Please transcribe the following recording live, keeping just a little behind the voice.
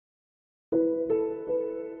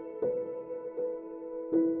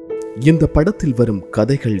இந்த படத்தில் வரும்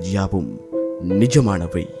கதைகள் யாவும்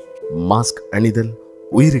நிஜமானவை. மாஸ்க் அணிதல்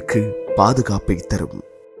உயிருக்கு பாதுகாப்பை தரும்.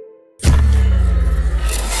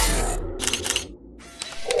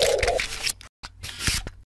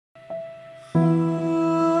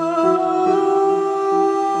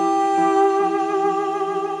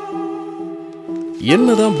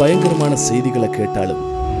 என்னதான் பயங்கரமான செய்திகளை கேட்டாலும்,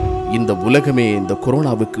 இந்த உலகமே இந்த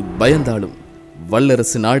கொரோனாவுக்கு பயந்தாலும்,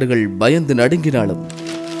 வல்லரசு நாடுகள் பயந்து நடுங்கினாலும்,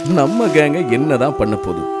 நம்ம கேங்க என்னதான் பண்ண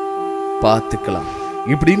போதும் பார்த்துக்கலாம்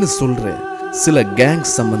இப்படின்னு சொல்ற சில கேங்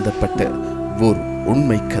சம்பந்தப்பட்ட ஒரு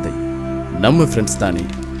உண்மை கதை. நம்ம ஃப்ரெண்ட்ஸ் தானே,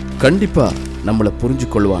 கண்டிப்பா நம்மளை புரிஞ்சு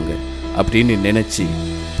கொள்வாங்க அப்படின்னு நினைச்சு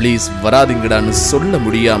ப்ளீஸ் வராதிங்கடான்னு சொல்ல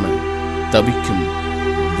முடியாம தவிக்கும்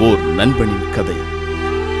ஓர் நண்பனின் கதை.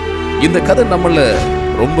 இந்த கதை நம்மள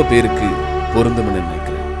ரொம்ப பேருக்கு பொருந்தும்னு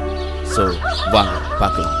நினைக்கிறேன். ஸோ வாங்க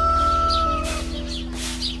பார்க்கலாம்.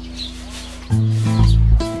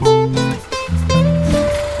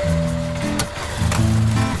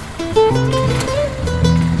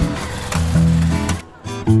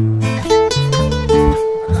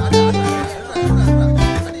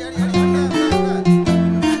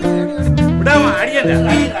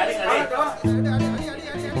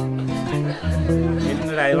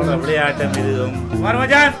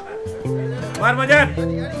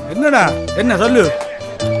 என்னடா என்ன சொல்லு.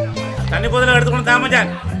 தண்ணி போதல எடுத்துக்கணும்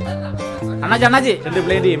தாமஜான். அண்ணாச்சி அண்ணாச்சி 2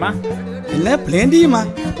 பிளேன் டீமா. என்ன பிளேன் டீமா?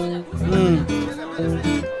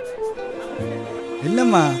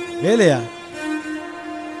 என்னம்மா வேலையா?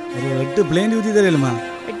 ஒரு 8 பிளேன் ஊற்றி தரலுமா?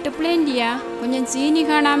 8 பிளேன் டீயா? கொஞ்சம் சீனி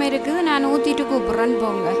காணாம இருக்குது, நான் ஊத்திட்டு கூப்பிடுறேன்னு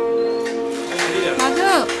போங்க. மது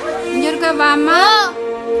இங்க இருக்க வாமா.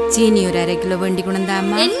 சீனி ஒரு 1/2 கிலோ வண்டி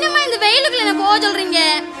கொண்டாமா. என்னம்மா இந்த வெயிலுக்குள்ள என்ன போக சொல்றீங்க?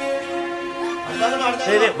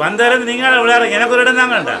 சரி வந்தாலும் நீங்க விளையாடுங்க, எனக்கு ஒரு இடம்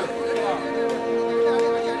தாங்கடா.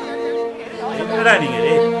 என்னடா நீங்க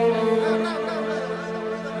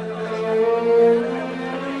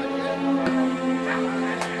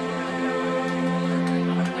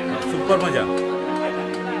சூப்பர் மஜா.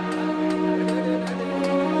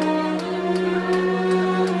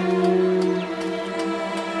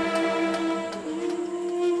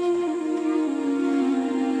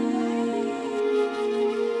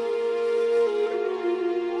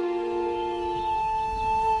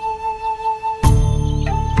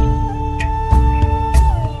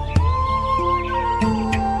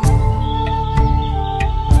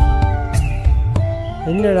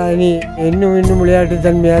 என்னடா நீ இன்னும் விளையாட்டு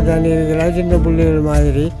தன்மையாக தானே இருக்கிறா? சின்ன பிள்ளைகள்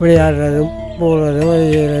மாதிரி விளையாடுறதும் போகிறதும்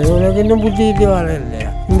செய்கிறதும் உனக்கு இன்னும் புத்தி வர இல்லையா?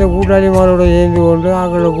 இந்த கூட்டாளிமாரோட சேர்ந்து கொண்டு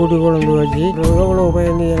ஆக்களை கூட்டி கொண்டு வச்சு எவ்வளோ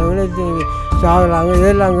பயந்து சாகலாங்க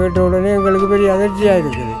இதெல்லாம் கேட்ட உடனே எங்களுக்கு பெரிய அதிர்ச்சியாக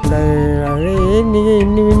இருக்குது. ஏன் நீங்கள்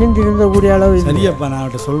இன்னும் திருந்தக்கூடிய அளவு சரியப்பா, நான்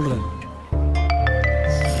அவட்ட சொல்கிறேன்.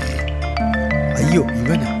 ஐயோ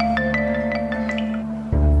இவனா?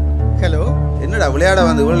 ஹலோ, என்னடா விளையாட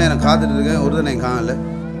வந்து இவ்வளோ நேரம் காத்துட்டு இருக்கேன், ஒரு தானே காணல.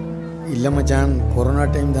 இல்லை மச்சான், கொரோனா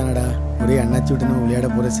டைம் தானடா, ஒரே அண்ணாச்சி விட்டு நம்ம விளையாட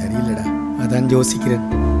போகிறது சரியில்லைடா, அதான் யோசிக்கிறேன்.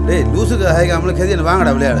 டேய் லூசுக்கு ஹைகாமலும் கதியன்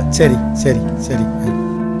வாங்கடா விளையாட. சரி சரி சரி.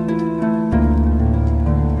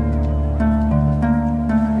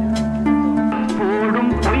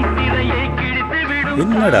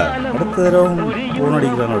 என்னடா அடுத்த தடவை போன்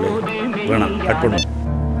அடிக்கிறானோட வேணாம் கட் பண்ணும்.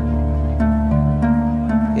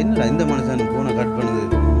 என்னடா இந்த மனுஷன் போனை கட் பண்ணுது?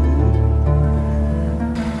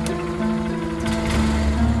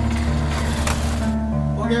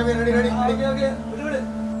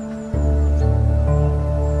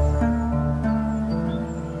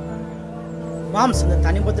 மாம்ஸ் இந்த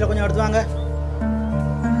தண்ணி பத்தில கொஞ்சம் எடுத்து வாங்க.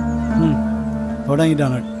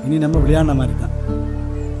 தொடங்கிட்டான். இனி நம்ம விளையாடின மாதிரி தான்.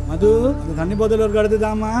 மது இந்த தண்ணி போத்தல் ஒரு கடத்து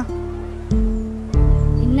தாமா.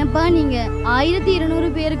 என்னப்பா நீங்க 1200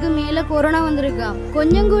 பேருக்கு மேல கொரோனா வந்திருக்கா,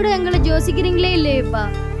 கொஞ்சம் கூட எங்களை யோசிக்கிறீங்களே இல்லையப்பா?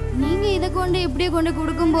 நீங்க இதை கொண்டு இப்படியே கொண்டு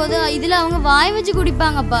கொடுக்கும்போது இதுல அவங்க வாய் வச்சு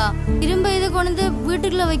குடிப்பாங்கப்பா. திரும்ப இதை கொண்டு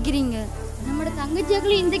வீட்டுக்குள்ள வைக்கிறீங்க. நம்மளோட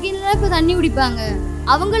தங்கச்சியாக்களும் இந்த கீழே இப்ப தண்ணி குடிப்பாங்க.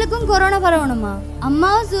 அவங்களுக்கும் கொரோனா பரவணுமா?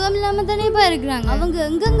 அம்மாவும் சுகம் இல்லாம தானேப்பா இருக்கிறாங்க. அவங்க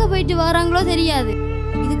எங்கெங்க போயிட்டு வராங்களோ தெரியாது.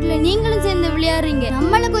 இதுக்குள்ள நீங்களும் சேர்ந்து விளையாடுறீங்க.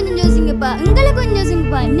 நம்மள கொஞ்சம் யோசிங்கப்பா, எங்களை கொஞ்சம்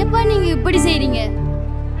யோசிங்கப்பா. என்னப்பா நீங்க இப்படி செய்றீங்க?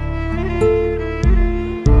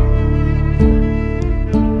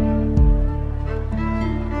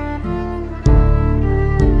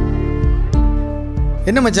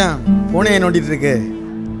 என்ன மச்சான் போனே நோண்டிட்டு இருக்கு?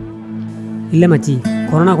 இல்லை மச்சி,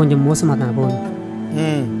 கொரோனா கொஞ்சம் மோசமாக தான் போகுது.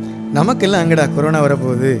 நமக்கெல்லாம் அங்கடா கொரோனா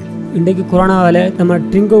வரப்போகுது. இன்றைக்கு கொரோனாவில் நம்ம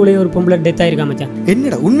ட்ரிங்கோவிலே ஒரு பொம்பளை டெத் ஆயிருக்கா மச்சான்.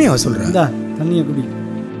 என்னடா உண்மையாக சொல்கிறா? தண்ணியை குடி.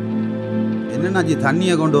 என்னன்னாச்சு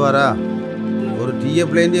தண்ணியை கொண்டு வரா? ஒரு டீயை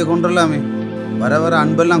பிளேண்டியை கொண்டு வரலாமே. வர வர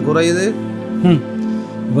அன்பெல்லாம் குறையுது.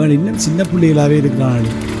 இவள் இன்னும் சின்ன பிள்ளைகளாகவே இருக்கிறாள்.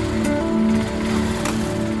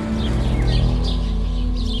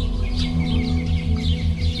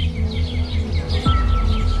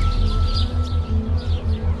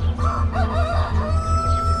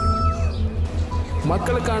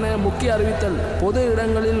 மக்களுக்கான முக்கிய அறிவித்தல்: பொது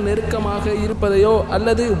இடங்களில் நெருக்கமாக இருப்பதையோ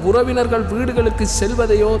அல்லது உறவினர்கள் வீடுகளுக்கு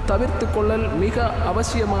செல்வதையோ தவிர்த்து கொள்ளல் மிக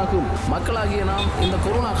அவசியமாகும். மக்களாகிய நாம் இந்த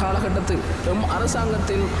கொரோனா காலகட்டத்தில் எம்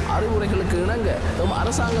அரசாங்கத்தின் அறிவுரைகளுக்கு இணங்க எம்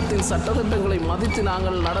அரசாங்கத்தின் சட்டத்திட்டங்களை மதித்து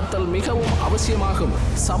நாங்கள் நடத்தல் மிகவும் அவசியமாகும்.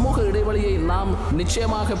 சமூக இடைவெளியை நாம்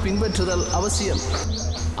நிச்சயமாக பின்பற்றுதல் அவசியம்.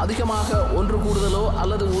 அதிகமாக ஒன்று கூடுதலோ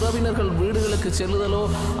அல்லது உறவினர்கள் வீடுகளுக்கு செல்லுதலோ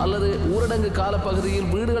அல்லது ஊரடங்கு காலப்பகுதியில்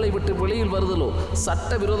வீடுகளை விட்டு வெளியில் வருதலோ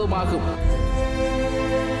சட்டவிரோதமாகும்.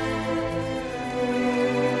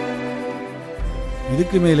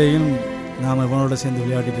 இதுக்கு மேலேயும் நாம் இவனோட சேர்ந்து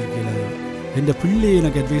விளையாடிட்டு இருக்கல, என் பிள்ளையை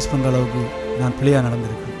எனக்கு அட்வைஸ் பண்ணுற அளவுக்கு நான் பிள்ளையாக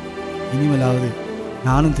நடந்திருக்கேன். இனிமேலாவது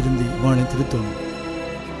நானும் திருந்தி இவனை திருத்தணும்.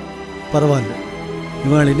 பரவாயில்ல,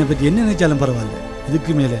 இவனை என்னை பற்றி என்ன நினைச்சாலும் பரவாயில்ல.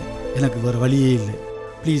 இதுக்கு மேலே எனக்கு வேறு வழியே இல்லை.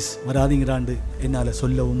 ப்ளீஸ் வராதிங்கிறாண்டு என்னால்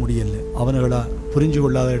சொல்லவும் முடியலை. அவனுகளா புரிஞ்சு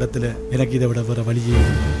கொள்ளாத இடத்துல எனக்கு இதை விட வேறு வழியே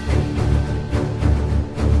இல்லை.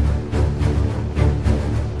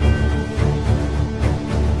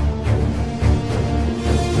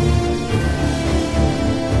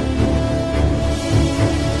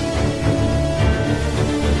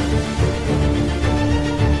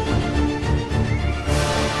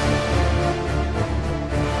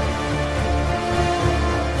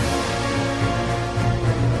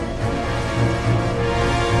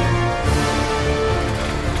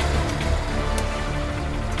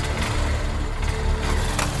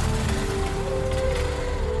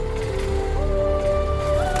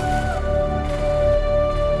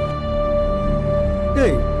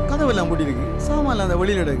 கதவெல்லாம் பூட்டி இருக்கு, சாமான்லாம் அந்த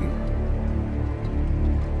வெளியில் இருக்கு.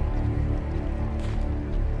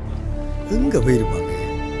 எங்க போயிருப்பாங்க?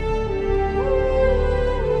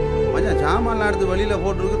 சாமான்லாம் எடுத்து வெளியில்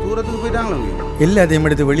போட்டுருக்கு, தூரத்துக்கு போயிட்டாங்களா? எல்லாத்தையும்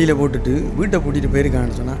எடுத்து வெளியில் போட்டுட்டு வீட்டை பூட்டிட்டு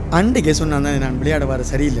போயிருக்கான்னு சொன்னா அன்றைக்கே சொன்னான் தானே நான் விளையாட வர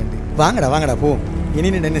சரியில்லைண்டு. வாங்கடா வாங்கடா போ.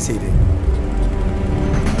 இனி என்ன செய்யுது?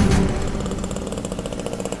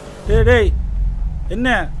 டேய் என்ன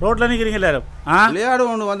ரோட்ல நிக்கிறீங்க எல்லாரும்? விளையாடு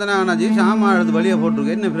ஒன்று வந்தனாங்கண்ணாச்சி, சாமான் எடுத்து வெளியே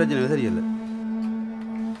போட்டுருக்கு. என்ன பிரச்சனை தெரியல.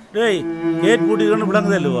 டேய் கேட் பூட்டிக்கொண்டு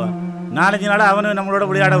விளங்குதே இல்லைவா? 4-5 நாள் அவனு நம்மளோட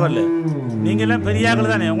விளையாட வரல. நீங்க எல்லாம்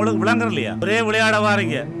பெரியாக்கள் தானே, உங்களுக்கு விளங்குற இல்லையா? ஒரே விளையாட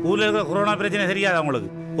வாரீங்க. ஊர்ல இருக்க கொரோனா பிரச்சனை தெரியாதா உங்களுக்கு?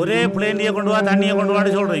 ஒரே பிளேண்டியை கொண்டு வா, தண்ணியை கொண்டு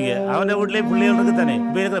வான்னு சொல்றீங்க. அவன் வீட்லயே பிள்ளைகள் இருக்கு தானே.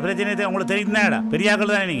 இப்ப இருக்கிற பிரச்சனை உங்களுக்கு தெரியுதுனாடா.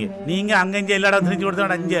 பெரியாக்கள் தானே நீங்க அங்கங்க எல்லா இடம் திரிஞ்சு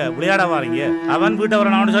கொடுத்தா அஞ்சு விளையாட வாரீங்க. அவன் வீட்டை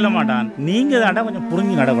வர நான் சொல்ல மாட்டான். நீங்க தாண்டா கொஞ்சம்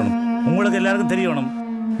புரிஞ்சு நடக்கணும். உங்களுக்கு எல்லாருக்கும் தெரியணும்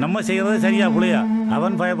நம்ம செய்யறது சரியா பிள்ளையா.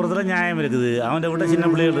 அவன் பயப்படுறதுல நியாயம் இருக்குது. அவன் வீட்டை சின்ன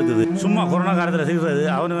பிள்ளைகள் இருக்குது. சும்மா கொரோனா காலத்தில் செய்யறது,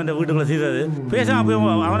 அவனு வீட்டுக்குள்ள செய்யறது. பேசாம போய்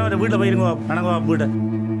அவன் வீட்டில் போயிருங்க, நடங்க வீட்டை.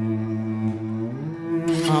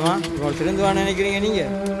 ஆமா, திறந்து வா நினைக்கிறீங்க நீங்க?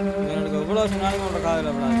 எனக்கு எவ்வளோ சொன்னாலும் உங்களோட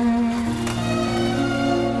காதில் விடாது.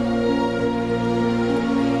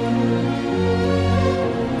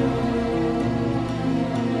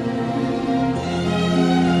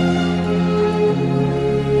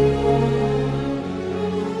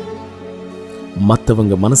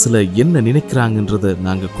 மற்றவங்க மனசுல என்ன நினைக்கிறாங்கன்றத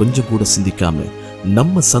நாங்க கொஞ்சம் கூட சிந்திக்காம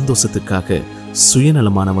நம்ம சந்தோஷத்துக்காக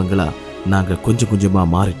சுயநலமானவங்களா நாங்க கொஞ்சம் கொஞ்சமா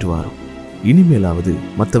மாறிட்டு வரோம். இனிமேலாவது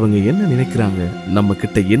மற்றவங்க என்ன நினைக்கிறாங்க, நம்ம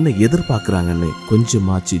கிட்ட என்ன எதிர்பார்க்கறாங்கன்னு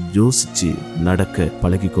கொஞ்சமாச்சு யோசிச்சு நடக்க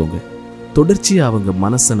பழகிக்கோங்க. தொடர்ச்சியா அவங்க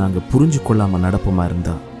மனசை நாங்க புரிஞ்சு கொள்ளாம நடப்போமா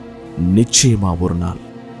இருந்தா நிச்சயமா ஒரு நாள்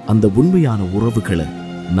அந்த உண்மையான உறவுகளை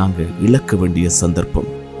நாங்க இழக்க வேண்டிய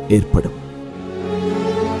சந்தர்ப்பம் ஏற்படும்.